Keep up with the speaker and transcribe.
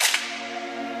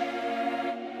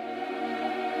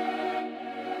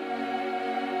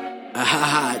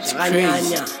It's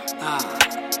crazy.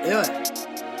 Yeah.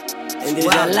 And there's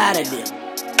a lot of them.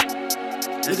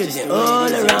 Look at them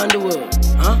all around the world.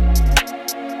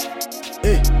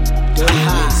 Don't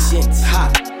make sense.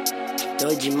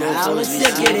 Dodgy motherfuckers, we see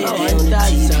them on the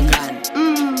TV.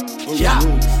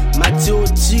 My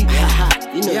Dodgy.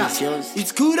 You know it's yours.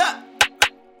 It's good up.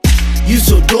 You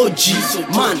so dodgy,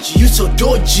 man, you so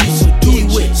dodgy,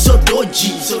 anyway, so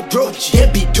dodgy, they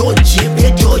be dodgy,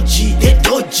 they dodgy,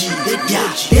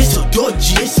 they so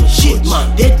dodgy, shit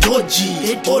man, they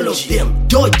dodgy, all of them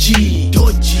dodgy.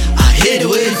 I hear the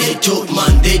way they talk,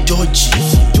 man, they dodgy,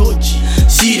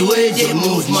 see the way they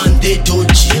move, man, they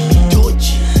dodgy,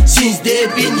 since they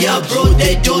been here, bro,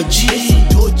 they dodgy,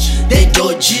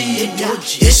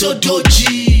 they so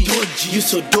dodgy. You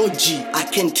so dodgy, I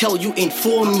can tell you ain't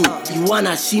for me. You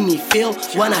wanna see me fail,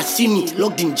 wanna see me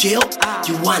locked in jail.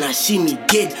 You wanna see me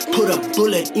dead, put a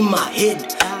bullet in my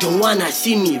head. Don't wanna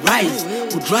see me rise,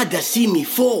 would rather see me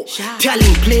fall.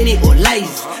 Telling plenty or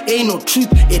lies, ain't no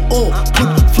truth at all. Put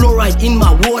fluoride in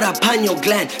my water, pan your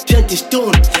gland, turn to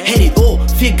stone. Had it all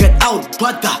figured out,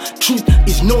 but the truth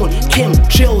is known.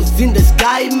 Chemtrails in the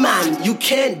sky, man, you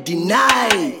can't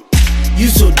deny. You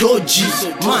so dodgy,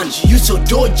 man, you so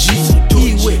dodgy,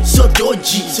 anyway, so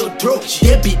dodgy,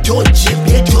 they be dodgy,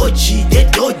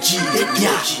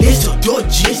 they so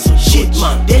dodgy, shit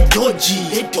man, they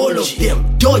dodgy, all of them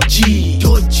dodgy.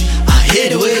 I hear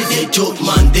the way they talk,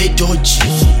 man, they dodgy,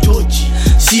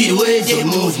 see the way they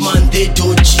move, man, they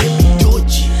dodgy,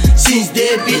 since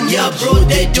they been here, bro,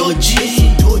 they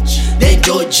dodgy,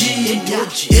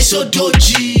 they so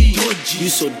dodgy, you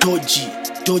so dodgy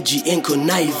and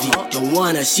conniving, don't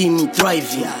wanna see me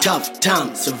thriving. Tough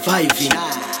time surviving.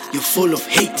 You're full of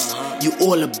hate, you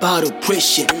all about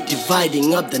oppression,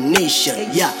 dividing up the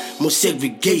nation. Yeah, more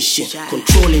segregation,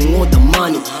 controlling all the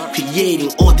money,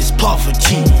 creating all this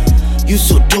poverty. You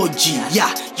so dodgy,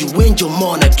 yeah, you ain't your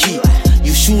monarchy.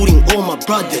 You shooting all my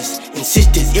brothers and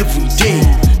sisters every day.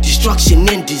 Destruction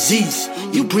and disease,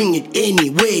 you bring it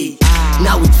anyway.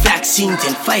 Now with vaccines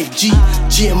and 5G,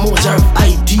 GMOs,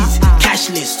 RFIDs,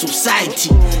 cashless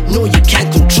society. No, you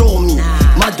can't control me.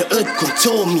 Mother Earth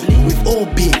control me. We've all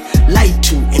been lied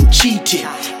to and cheated.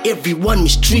 Everyone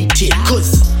mistreated.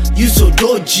 Cause you so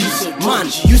dodgy, man,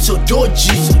 you so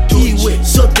dodgy, anyway,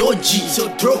 so dodgy,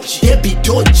 they be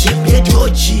dodgy,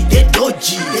 they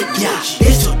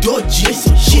so dodgy,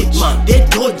 shit man, they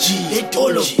dodgy,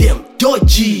 all of them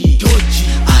dodgy.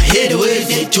 I hear the way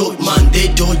they talk, man, they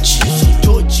dodgy,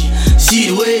 see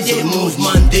the way they move,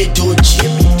 man, they dodgy,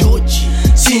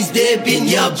 since they been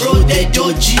here, bro, they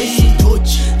dodgy,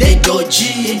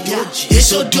 they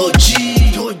so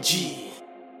dodgy.